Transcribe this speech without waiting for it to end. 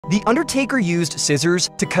The undertaker used scissors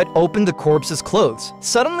to cut open the corpse's clothes.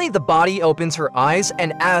 Suddenly, the body opens her eyes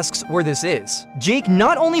and asks where this is. Jake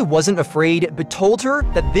not only wasn't afraid, but told her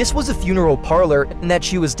that this was a funeral parlor and that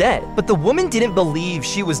she was dead. But the woman didn't believe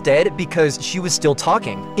she was dead because she was still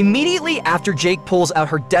talking. Immediately after Jake pulls out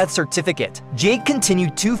her death certificate, Jake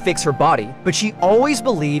continued to fix her body, but she always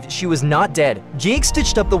believed she was not dead. Jake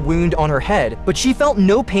stitched up the wound on her head, but she felt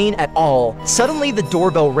no pain at all. Suddenly, the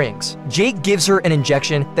doorbell rings. Jake gives her an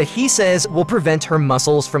injection that he says will prevent her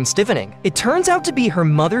muscles from stiffening. It turns out to be her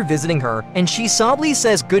mother visiting her, and she softly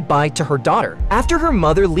says goodbye to her daughter. After her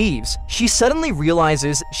mother leaves, she suddenly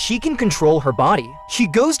realizes she can control her body. She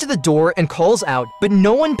goes to the door and calls out, but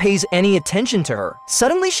no one pays any attention to her.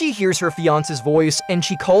 Suddenly, she hears her fiance's voice and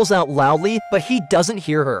she calls out loudly, but he doesn't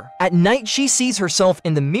hear her. At night, she sees herself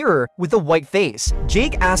in the mirror with a white face.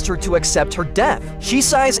 Jake asks her to accept her death. She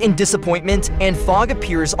sighs in disappointment and fog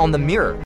appears on the mirror.